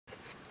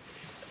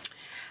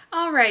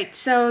Alright,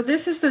 so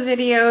this is the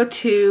video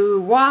to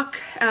walk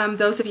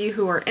those of you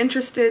who are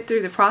interested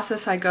through the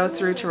process I go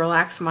through to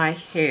relax my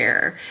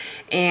hair.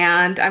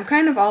 And I'm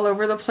kind of all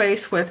over the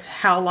place with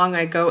how long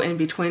I go in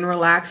between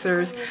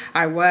relaxers.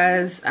 I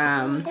was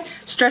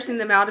stretching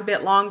them out a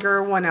bit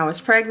longer when I was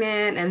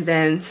pregnant, and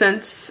then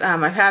since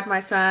I've had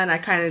my son, I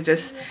kind of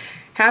just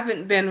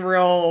haven't been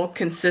real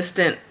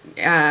consistent.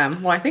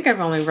 Well, I think I've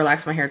only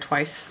relaxed my hair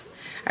twice.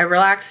 I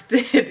relaxed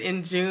it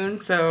in June,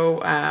 so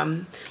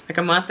like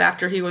a month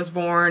after he was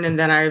born, and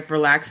then I've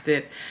relaxed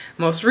it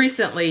most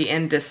recently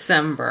in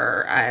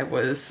December. I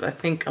was, I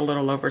think, a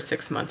little over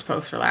 6 months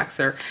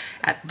post-relaxer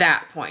at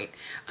that point.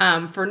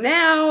 For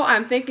now,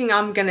 I'm thinking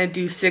I'm going to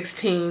do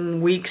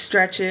 16-week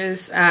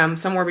stretches,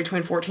 somewhere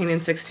between 14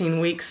 and 16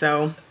 weeks,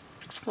 so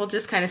we'll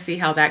just kind of see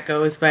how that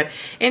goes. But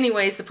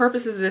anyways, the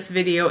purpose of this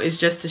video is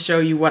just to show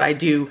you what I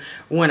do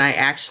when I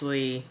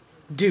actually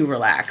do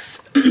relax.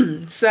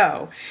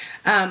 So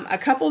a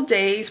couple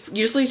days,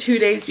 usually 2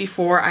 days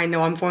before I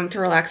know I'm going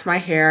to relax my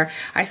hair,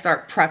 I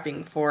start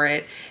prepping for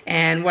it.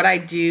 And what I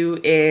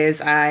do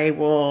is I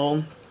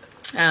will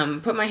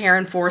put my hair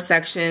in 4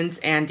 sections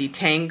and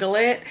detangle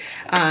it.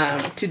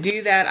 To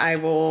do that, I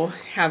will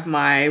have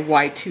my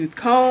wide tooth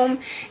comb,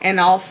 and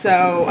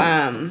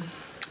also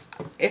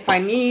if I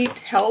need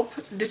help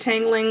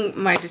detangling,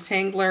 my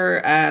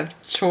detangler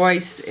of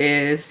choice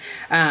is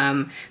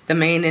the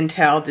Mane and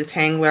Tail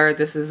detangler.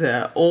 This is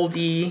a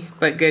oldie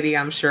but goodie.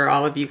 I'm sure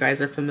all of you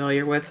guys are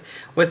familiar with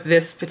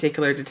this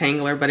particular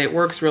detangler, but it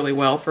works really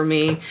well for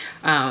me.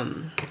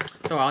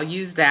 So I'll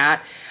use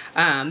that.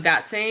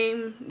 That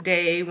same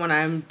day when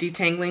I'm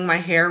detangling my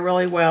hair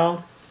really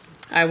well,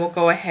 I will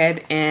go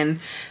ahead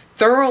and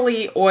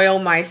thoroughly oil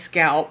my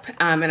scalp,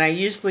 and I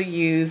usually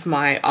use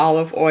my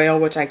olive oil,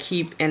 which I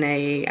keep in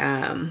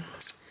a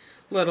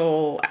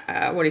little,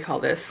 what do you call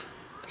this,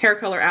 hair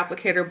color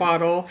applicator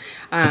bottle,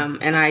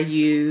 and I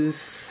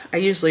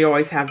usually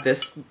always have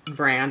this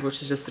brand,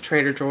 which is just the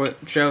Trader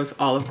Joe's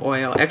olive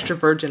oil, extra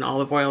virgin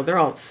olive oil. They're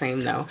all the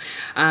same though.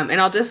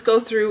 And I'll just go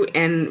through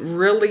and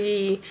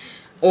really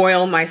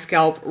oil my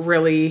scalp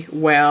really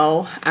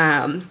well.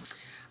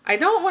 I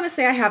don't want to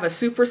say I have a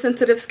super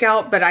sensitive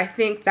scalp, but I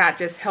think that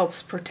just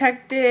helps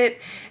protect it,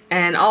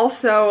 and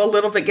also a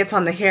little bit gets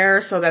on the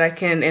hair so that I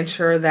can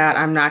ensure that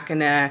I'm not going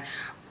to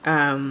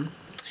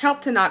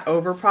help to not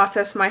over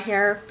process my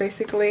hair,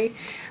 basically.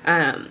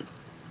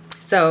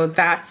 So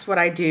that's what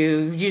I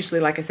do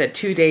usually, like I said,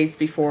 2 days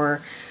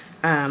before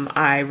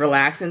I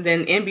relax. And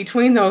then in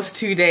between those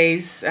 2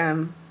 days,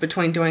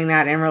 between doing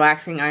that and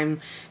relaxing,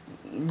 I'm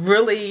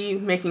really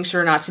making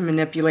sure not to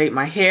manipulate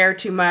my hair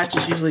too much.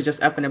 It's usually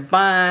just up in a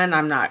bun.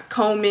 I'm not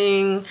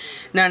combing,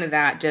 none of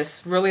that.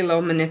 Just really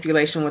low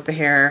manipulation with the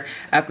hair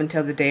up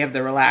until the day of the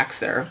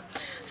relaxer.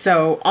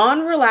 So on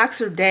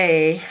relaxer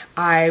day,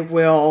 I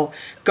will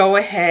go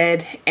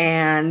ahead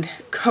and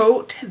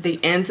coat the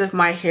ends of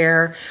my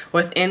hair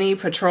with any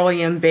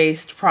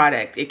petroleum-based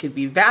product. It could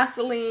be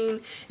Vaseline,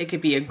 it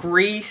could be a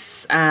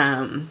grease,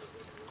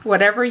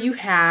 whatever you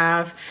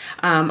have.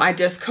 I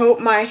just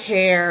coat my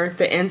hair,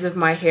 the ends of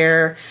my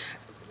hair,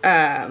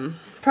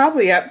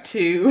 probably up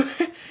to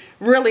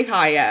really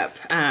high up.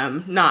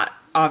 Not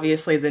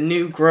obviously the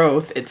new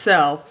growth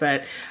itself,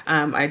 but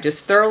I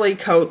just thoroughly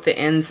coat the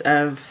ends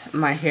of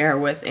my hair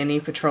with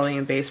any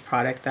petroleum-based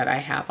product that I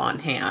have on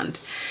hand.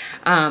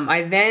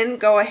 I then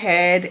go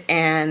ahead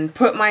and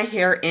put my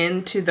hair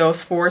into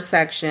those 4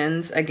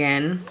 sections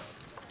again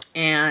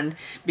and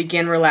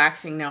begin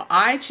relaxing. Now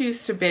I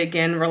choose to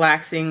begin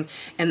relaxing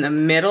in the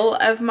middle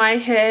of my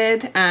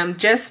head,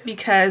 just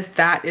because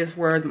that is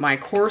where my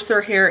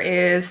coarser hair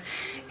is,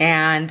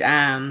 and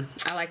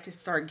I like to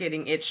start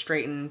getting it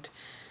straightened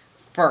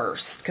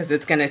first because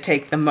it's going to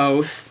take the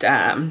most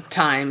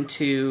time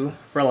to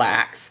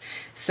relax.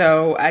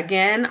 So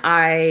again,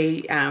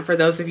 for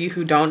those of you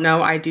who don't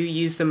know, I do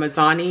use the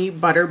Mizani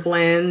Butter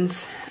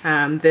Blends.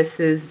 This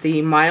is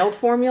the mild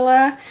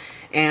formula,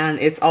 and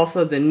it's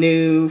also the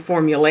new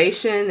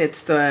formulation.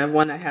 It's the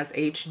one that has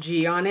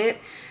HG on it.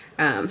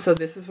 So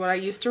this is what I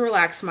use to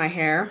relax my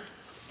hair.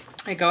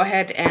 I go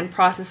ahead and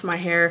process my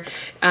hair.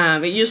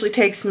 It usually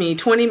takes me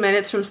 20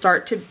 minutes from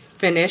start to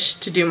finish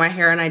to do my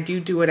hair, and I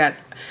do it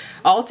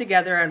all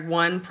together at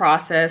one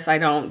process. I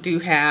don't do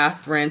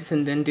half, rinse,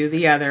 and then do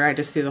the other. I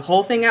just do the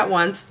whole thing at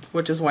once,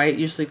 which is why it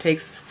usually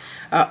takes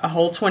a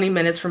whole 20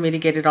 minutes for me to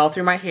get it all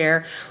through my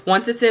hair.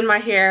 Once it's in my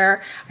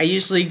hair, I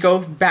usually go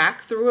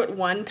back through it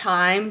one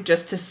time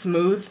just to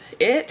smooth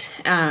it.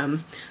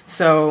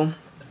 So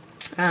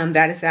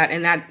that is that,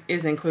 and that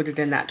is included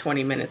in that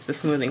 20 minutes, the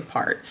smoothing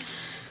part.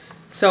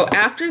 So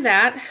after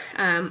that,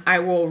 I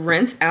will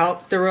rinse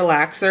out the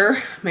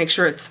relaxer, make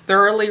sure it's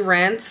thoroughly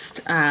rinsed.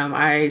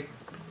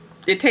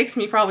 It takes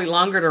me probably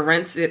longer to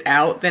rinse it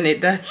out than it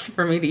does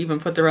for me to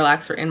even put the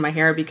relaxer in my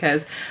hair,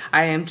 because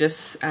I am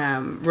just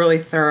really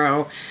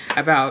thorough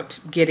about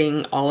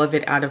getting all of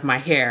it out of my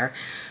hair.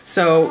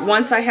 So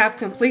once I have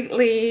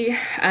completely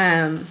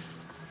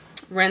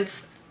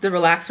rinsed the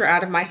relaxer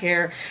out of my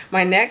hair,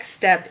 my next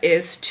step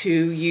is to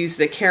use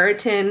the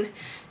Keratin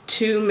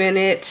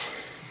 2-minute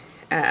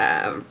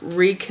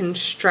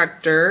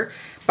Reconstructor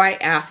by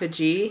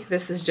Apogee.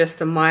 This is just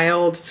the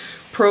mild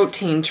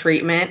protein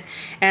treatment,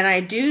 and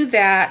I do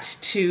that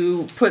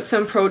to put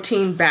some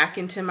protein back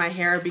into my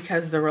hair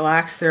because the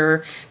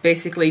relaxer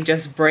basically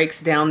just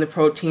breaks down the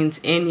proteins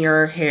in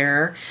your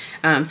hair.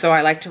 So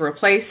I like to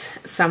replace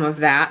some of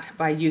that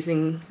by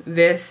using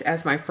this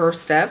as my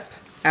first step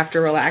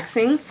after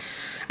relaxing.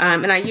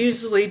 And I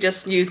usually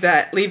just leave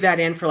that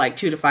in for like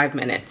 2 to 5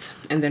 minutes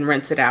and then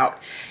rinse it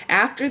out.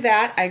 After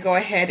that, I go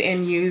ahead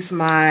and use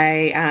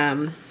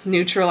my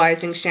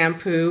neutralizing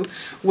shampoo,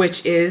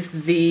 which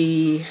is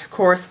the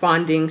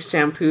corresponding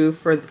shampoo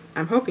for,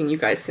 I'm hoping you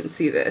guys can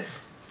see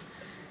this.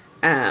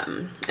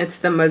 It's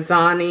the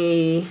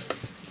Mizani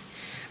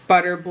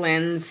Butter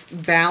Blends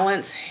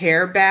Balance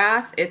Hair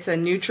Bath. It's a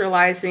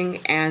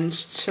neutralizing and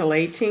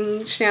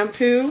chelating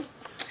shampoo.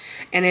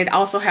 And it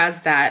also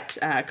has that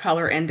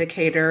color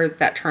indicator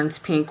that turns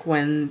pink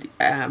when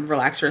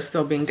relaxer is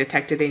still being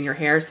detected in your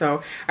hair.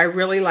 So I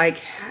really like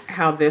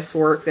how this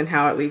works and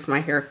how it leaves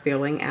my hair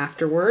feeling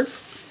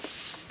afterwards.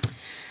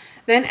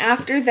 Then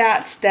after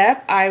that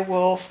step, I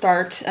will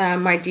start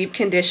my deep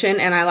condition,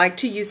 and I like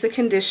to use a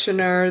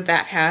conditioner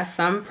that has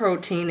some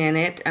protein in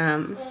it.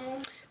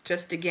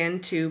 Just again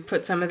to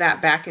put some of that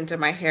back into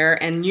my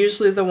hair, and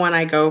usually the one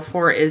I go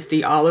for is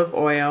the olive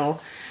oil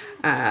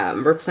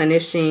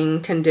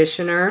replenishing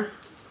conditioner,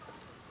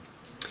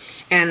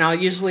 and I'll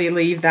usually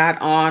leave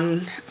that on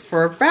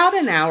for about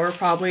an hour,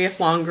 probably if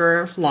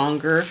longer,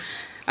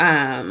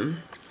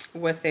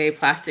 with a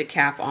plastic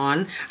cap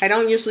on. I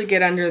don't usually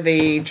get under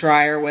the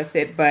dryer with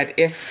it, but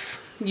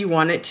if you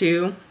wanted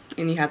to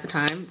and you have the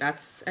time,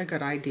 that's a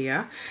good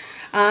idea.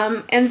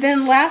 And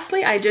then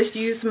lastly, I just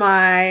use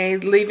my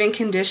leave-in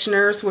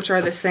conditioners, which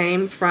are the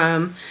same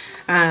from,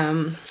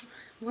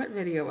 what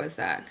video was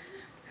that?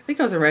 I think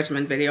it was a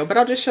regimen video, but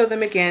I'll just show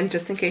them again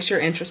just in case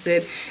you're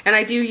interested. And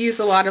I do use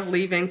a lot of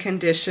leave-in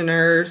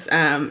conditioners.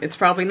 It's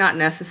probably not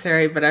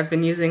necessary, but I've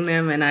been using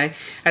them and I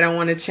don't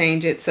want to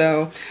change it.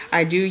 So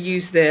I do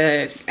use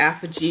the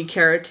Apogee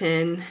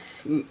Keratin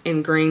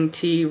in Green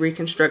Tea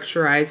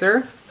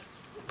Reconstructurizer,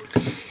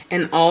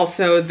 and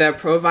also the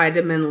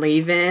ProVitamin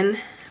Leave-In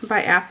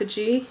by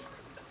Apogee,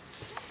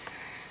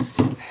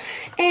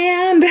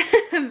 and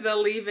the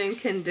leave-in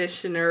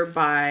conditioner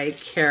by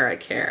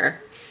Keracare.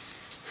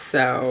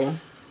 So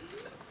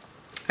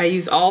I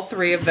use all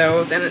 3 of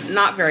those, and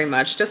not very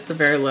much, just a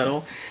very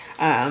little,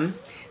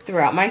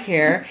 throughout my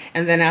hair.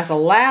 And then as a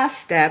last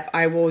step,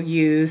 I will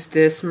use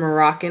this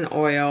Moroccan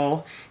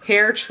oil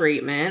hair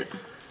treatment.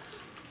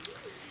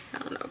 I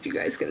don't know if you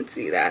guys can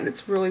see that.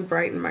 It's really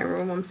bright in my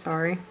room, I'm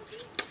sorry.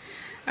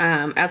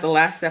 As a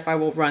last step, I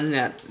will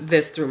run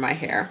this through my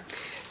hair.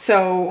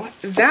 So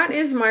that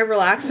is my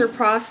relaxer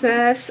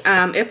process.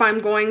 If I'm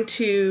going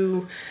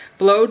to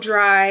blow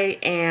dry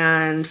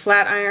and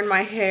flat iron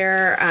my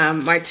hair,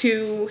 my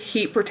 2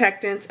 heat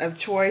protectants of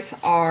choice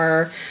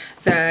are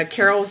the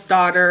Carol's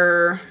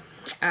Daughter,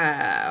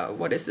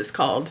 what is this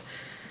called?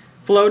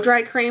 Blow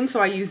dry cream. So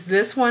I use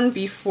this one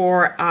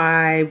before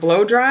I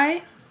blow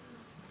dry,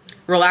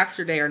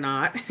 relaxer day or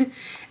not.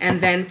 And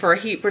then for a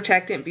heat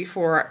protectant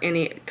before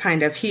any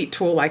kind of heat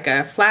tool like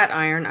a flat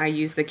iron, I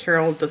use the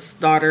Carol's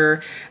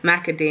Daughter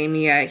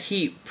Macadamia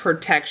Heat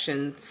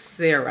Protection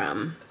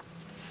Serum.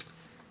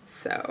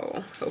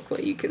 So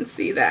hopefully you can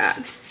see that.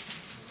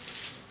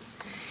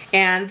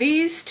 And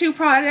these 2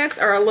 products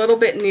are a little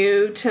bit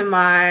new to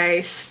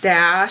my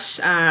stash,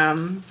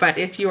 but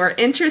if you are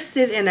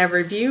interested in a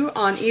review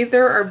on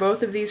either or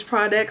both of these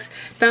products,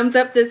 thumbs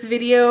up this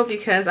video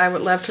because I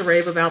would love to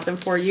rave about them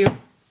for you.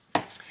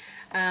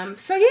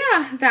 So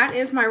yeah, that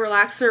is my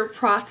relaxer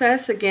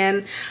process.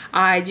 Again,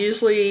 I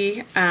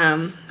usually,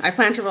 I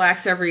plan to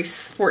relax every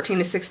 14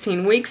 to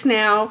 16 weeks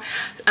now.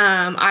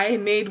 I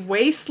made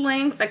waist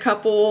length a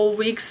couple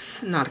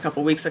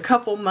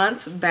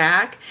months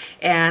back,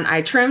 and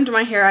I trimmed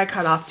my hair. I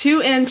cut off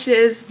 2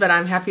 inches, but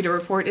I'm happy to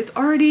report it's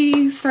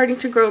already starting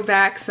to grow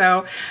back.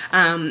 So,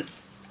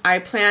 I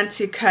plan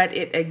to cut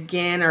it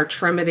again or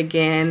trim it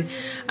again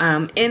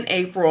in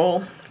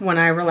April when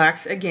I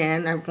relax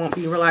again. I won't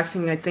be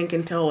relaxing, I think,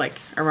 until like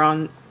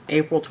around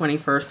April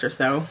 21st or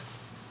so.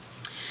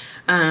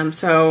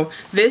 So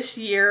this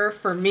year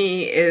for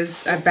me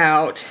is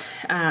about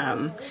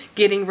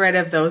getting rid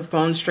of those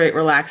bone straight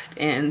relaxed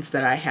ends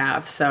that I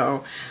have.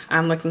 So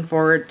I'm looking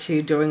forward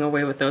to doing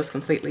away with those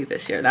completely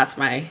this year. That's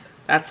my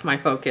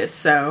focus.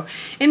 So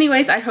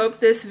anyways, I hope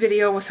this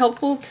video was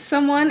helpful to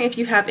someone. If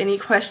you have any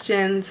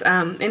questions,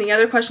 any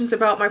other questions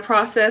about my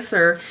process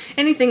or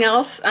anything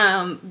else,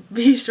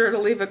 be sure to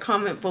leave a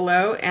comment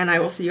below, and I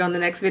will see you on the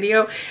next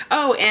video.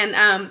 Oh, and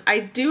I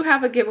do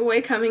have a giveaway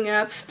coming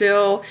up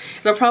still.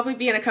 It'll probably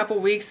be in a couple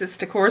weeks. It's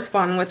to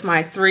correspond with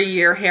my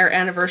 3-year hair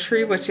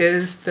anniversary, which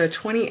is the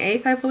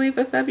 28th, I believe,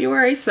 of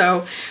February.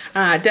 So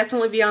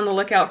definitely be on the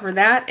lookout for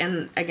that.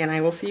 And again, I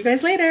will see you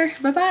guys later.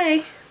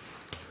 Bye-bye.